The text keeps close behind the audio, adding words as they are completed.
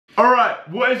Alright,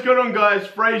 what is going on guys?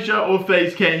 Fraser or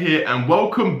FaZe Kay here, and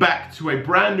welcome back to a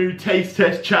brand new taste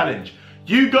test challenge.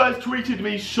 You guys tweeted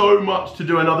me so much to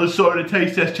do another soda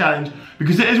taste test challenge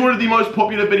because it is one of the most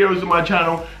popular videos on my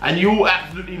channel and you all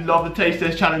absolutely love the taste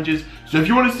test challenges. So if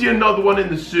you want to see another one in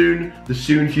the soon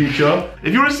future,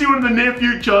 if you want to see one in the near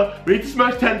future, we need to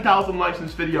smash 10,000 likes on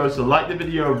this video, so like the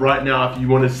video right now if you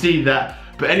want to see that.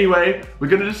 But aney,way we're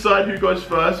going to decide who goes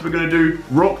first. We're going to do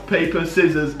rock, paper,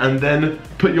 scissors and then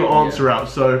put your answer out.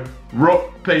 So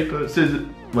rock, paper, scissors,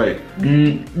 wait.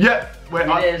 Yeah, wait,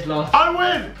 I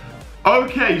win!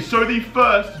 Okay, so the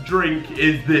first drink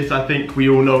is this. I think we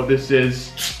all know what this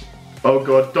is. Oh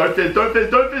god, don't fizz, don't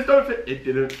fizz, don't fizz, don't fizz. It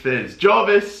didn't fizz.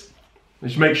 Jarvis,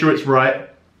 let's make sure it's right.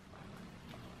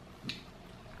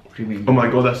 What do you mean? Oh my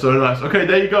god, that's so nice. Okay,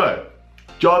 there you go.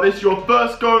 Jarvis, your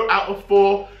first go out of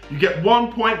 4. You get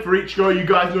 1 point for each go. You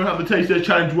guys know how the taste test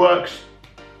challenge works.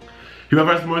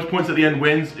 Whoever has the most points at the end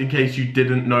wins, in case you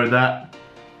didn't know that.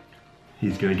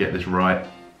 He's gonna get this right.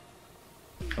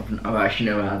 I actually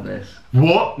know I have this.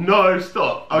 What? No,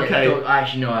 stop. Okay. Yeah, I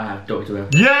actually know I have Dr.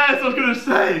 Pepper. Yes, I was gonna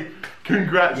say.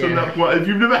 Congrats on that point. If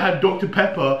you've never had Dr.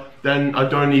 Pepper, then I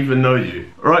don't even know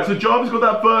you. Alright, so Jarvis got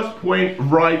that first point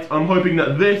right. I'm hoping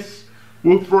that this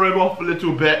will throw him off a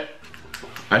little bit.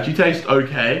 Actually tastes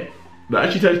okay. That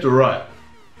actually tastes alright.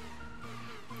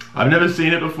 I've never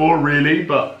seen it before, really,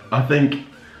 but I think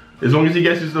as long as he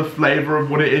guesses the flavour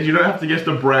of what it is, you don't have to guess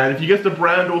the brand. If you guess the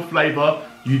brand or flavour,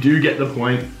 you do get the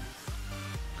point.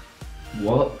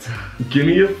 What? Give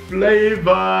me a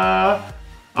flavour. I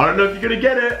don't know if you're gonna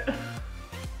get it.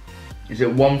 Is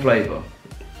it one flavour?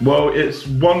 Well, it's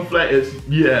one flavour. It's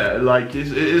like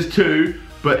it is 2,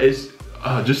 but it's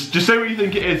just say what you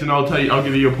think it is, and I'll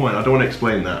give you your point. I don't want to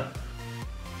explain that.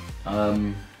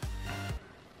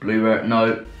 Blueberry.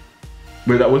 No.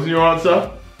 Wait, that wasn't your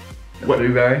answer? What?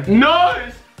 Blueberry? No,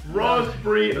 it's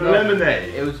raspberry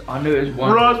lemonade. I knew it was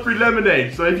one. Raspberry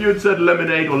lemonade. So if you had said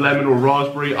lemonade or lemon or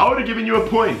raspberry, I would have given you a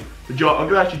point. I'm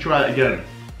gonna actually try that again.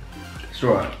 It's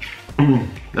alright.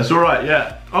 That's alright,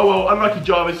 yeah. Oh well, unlucky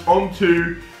Jarvis. On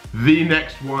to the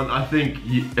next one. I think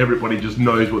everybody just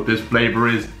knows what this flavour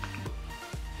is.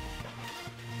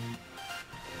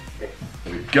 There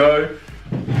we go.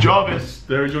 Jarvis,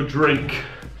 there is your drink.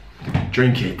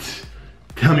 Drink it.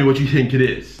 Tell me what you think it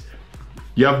is.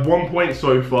 You have 1 point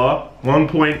so far. 1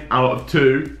 point out of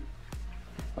 2.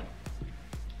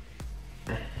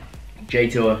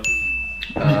 J2.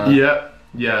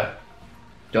 Yeah.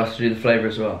 Just to do the flavour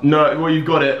as well. No, well you've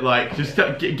got it. Like, just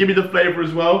give me the flavour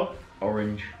as well.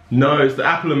 Orange. No, it's the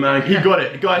apple and mango. He got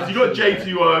it, guys. You got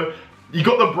J2O. You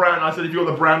got the brand. I said if you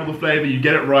got the brand or the flavour, you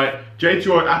get it right.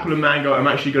 J2O, apple and mango. I'm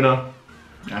actually gonna.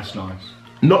 That's nice.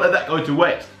 Not let that go to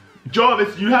waste.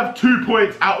 Jarvis, you have 2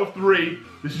 points out of 3.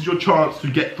 This is your chance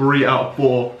to get 3 out of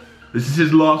 4. This is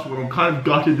his last one. I'm kind of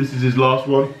gutted this is his last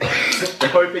one. I'm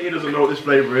hoping he doesn't know what this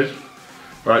flavour is.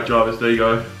 Alright, Jarvis, there you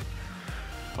go.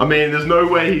 I mean, there's no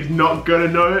way he's not gonna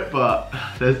know it, but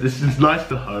this is nice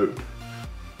to hope.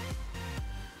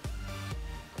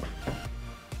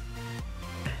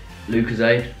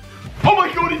 Lucozade. Oh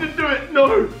my god, he didn't do it!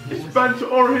 No! It's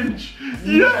Fanta Orange!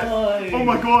 Yes! No. Oh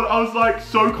my god, I was like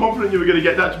so confident you were gonna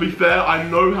get that. To be fair, I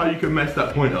know how you can mess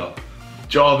that point up.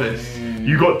 Jarvis,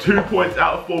 you got 2 points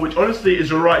out of 4, which honestly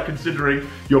is alright considering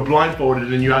you're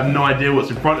blindfolded and you have no idea what's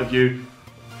in front of you.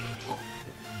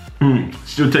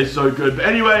 Still tastes so good. But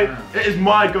anyway, it is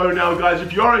my go now, guys.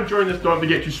 If you are enjoying this, don't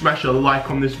forget to smash a like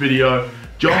on this video.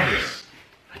 Jarvis,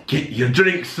 get your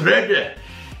drinks ready.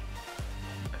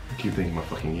 I keep thinking my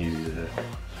fucking Yeezys here.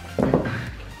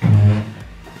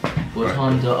 What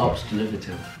time do ups deliver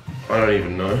till? I don't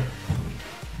even know.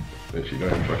 Actually,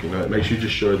 don't even fucking know. Make sure you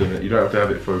just show them it. You don't have to have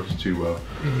it focused too well.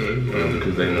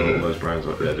 Because they know all those brands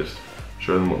up there. Just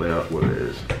show them what they are, what it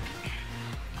is.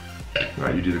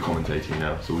 Right, you do the commentating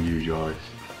now, so we'll use your eyes.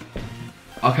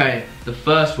 Okay, the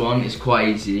first one is quite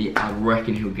easy. I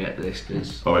reckon he'll get this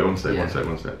because. Oh wait, one sec.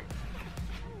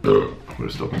 I'm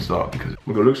gonna stop and start because it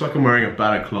looks like I'm wearing a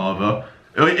balaclava.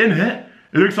 In it,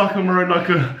 it looks like I'm wearing like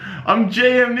I'm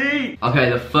JME. Okay,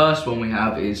 the first one we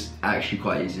have is actually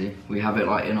quite easy. We have it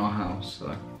like in our house,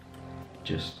 so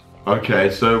just. Okay,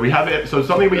 so we have it. So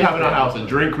something we have in our house, a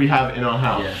drink we have in our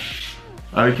house.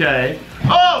 Yeah. Okay.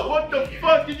 Oh, what the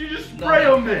fuck did you just spray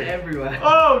on me? Everywhere.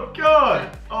 Oh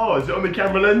god. Oh, is it on the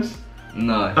camera lens?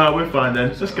 No. Oh, we're fine then.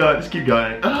 Let's go. Let's keep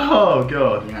going. Oh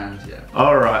god. Your hands, yeah.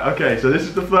 All right. Okay. So this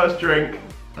is the first drink.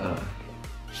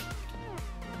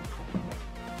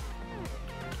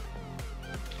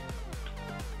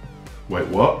 Wait,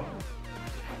 what?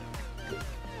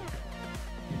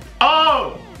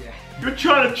 Oh! Yeah. You're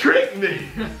trying to trick me!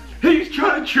 He's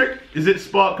trying to trick. Is it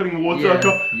sparkling water?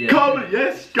 Yeah. Come,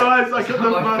 yes, guys. I It's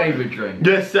got my favourite drink.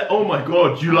 Yes. Oh my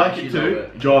God, do you like it too?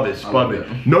 Jarvis, by it.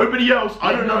 Nobody else.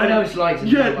 I don't know. No one else likes it.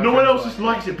 Yeah, no one else just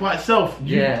likes it by itself.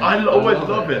 I always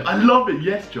love it. I love it.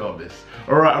 Yes, Jarvis.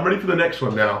 All right, I'm ready for the next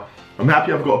one now. I'm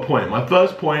happy I've got a point. My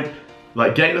first point,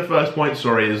 like getting the first point,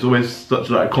 sorry, is always such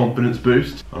like a confidence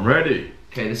boost. I'm ready.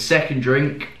 Okay, the second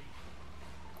drink.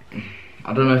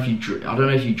 I don't know if you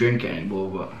drink it anymore,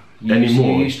 but you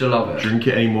used to love it. Drink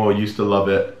it anymore, used to love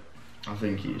it. I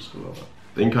think you used to love it.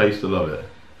 I think I used to love it.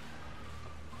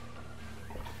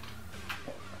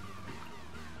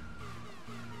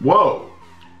 Whoa.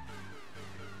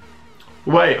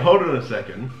 Wait, hold on a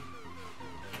second.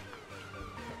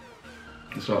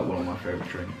 It's like one of my favourite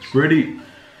drinks. Really?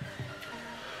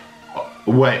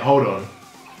 Wait, hold on.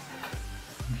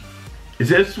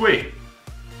 Is it sweet?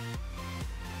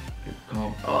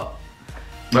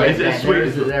 Is it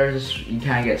sweet? You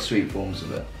can get sweet forms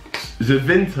of it. Is it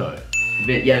Vinto?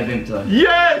 Yeah, Vinto.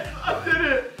 Yes, I did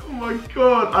it. Oh my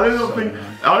God, I don't think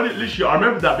I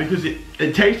remember that because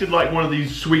it tasted like one of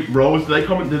these sweet rolls.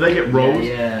 Did they get rolls?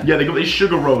 Yeah. Yeah, they got these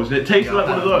sugar rolls, and it tasted like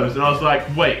one of those. And I was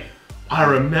like, wait, I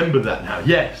remember that now.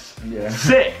 Yes. Yeah.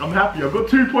 Sick. I'm happy. I've got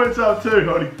 2 points out of 2.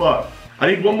 Holy fuck. I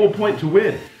need one more point to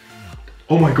win.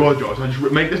 Oh my God, Josh, I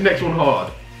just make this next one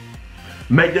hard.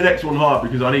 Make the next one hard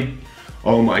because I need.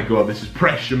 Oh my God, this is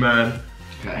pressure, man.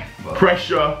 Okay. Well,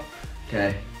 pressure.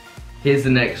 Okay. Here's the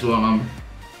next one.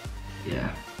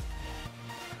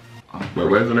 Wait,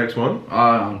 where's the next one?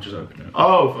 I'm just opening it.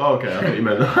 Oh, okay. I thought you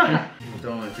meant. I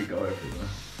don't want it to go everywhere.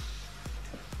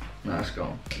 No, it's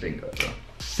gone. It didn't go there.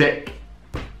 Sick.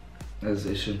 As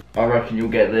it should. I reckon you'll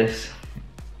get this.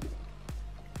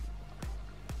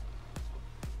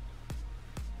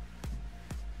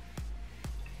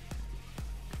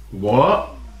 What?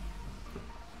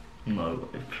 No,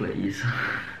 please.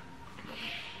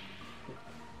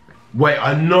 Wait,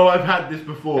 I know I've had this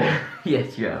before.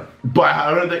 Yes, you have. But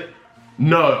I don't think.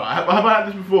 No, have I had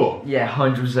this before? Yeah,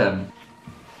 100%.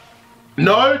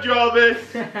 No,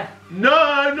 Jarvis.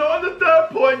 No, not on the third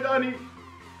point, Danny.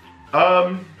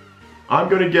 I'm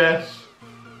gonna guess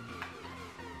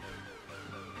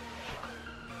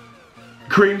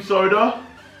cream soda.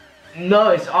 No,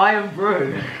 it's Iron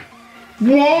Brew.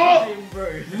 What? Iron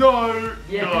Brew. No.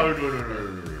 Yeah.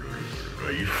 No.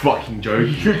 Are you fucking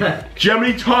joking? Do you know how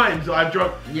many times I've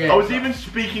drunk? Yeah. I was even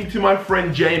speaking to my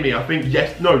friend Jamie, I think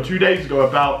 2 days ago,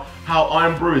 about how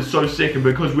Iron Brew is so sick, and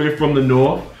because we're from the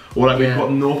north, or like we've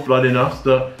got North blood in us,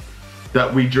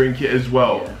 that we drink it as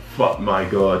well. Yeah. Fuck my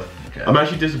God. Okay. I'm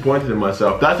actually disappointed in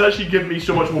myself. That's actually given me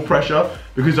so much more pressure,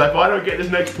 because if I don't get this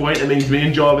next point, it means me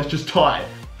and Jarvis just tie,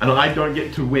 and I don't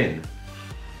get to win.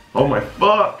 Oh my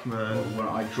fuck, man. Well,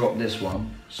 I dropped this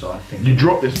one, so I think... You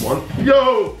dropped this one?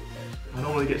 Yo! I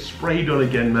don't want to get sprayed on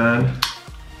again, man.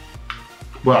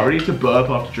 Well, I need to burp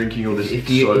after drinking all this soda. If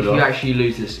you actually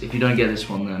lose this, if you don't get this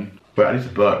one, then... Wait, I need to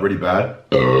burp really bad.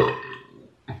 There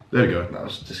we go. That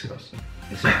was disgusting.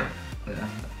 It's okay. Yeah.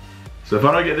 So if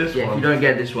I don't get this one... if you don't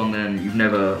get this one, then you've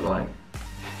never, like,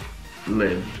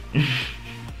 lived.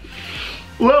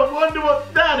 Well, I wonder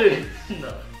what that is.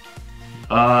 No.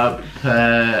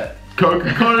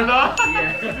 Coca-Cola?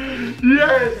 Yeah.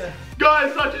 Yes!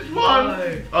 Guys, I just won!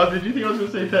 No. Oh, did you think I was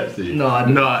gonna say Pepsi? No, I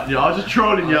didn't. No, yeah, I was just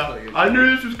trolling you. I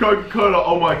knew this was Coca-Cola.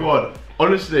 Oh my God.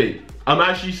 Honestly, I'm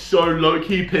actually so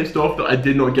low-key pissed off that I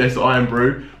did not guess Iron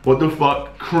Brew. What the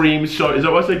fuck? Cream soda. Is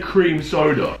that what I say? Cream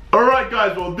soda. Alright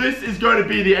guys, well this is going to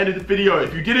be the end of the video.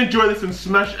 If you did enjoy this, then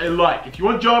smash a like. If you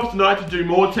want Jarvis and I to do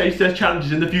more taste test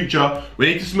challenges in the future, we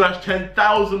need to smash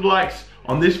 10,000 likes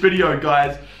on this video,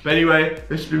 guys. But anyway,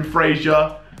 this has been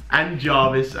Frazier and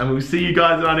Jarvis, and we'll see you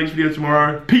guys in our next video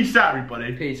tomorrow. Peace out,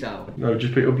 everybody. Peace out. No,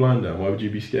 just put your blind down. Why would you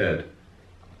be scared?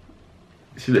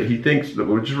 See, look, he thinks that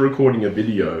we're just recording a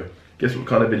video. Guess what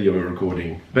kind of video we're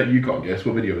recording? Bet you can't guess.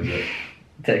 What video is it?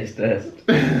 Taste test.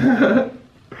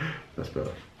 That's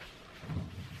better.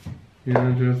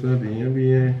 You're just a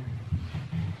NBA.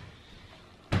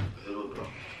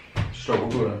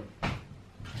 Struggle.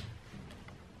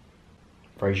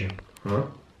 Frazier. Huh?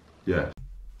 Yeah.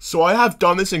 So I have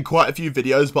done this in quite a few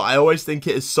videos, but I always think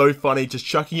it is so funny just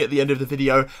chucking at the end of the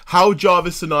video how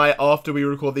Jarvis and I, after we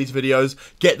record these videos,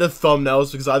 get the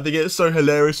thumbnails, because I think it is so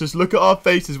hilarious. Just look at our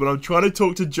faces when I'm trying to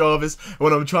talk to Jarvis and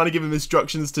when I'm trying to give him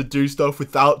instructions to do stuff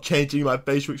without changing my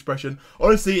facial expression.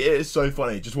 Honestly, it is so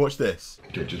funny. Just watch this.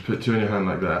 Okay, just put 2 in your hand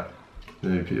like that.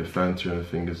 Then you put your Fanta in the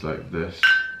fingers like this.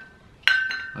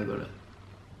 I got it.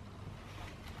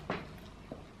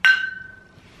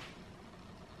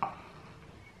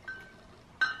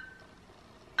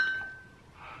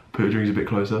 Put your drinks a bit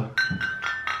closer.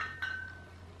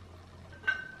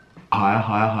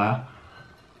 higher.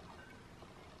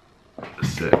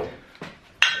 Sick.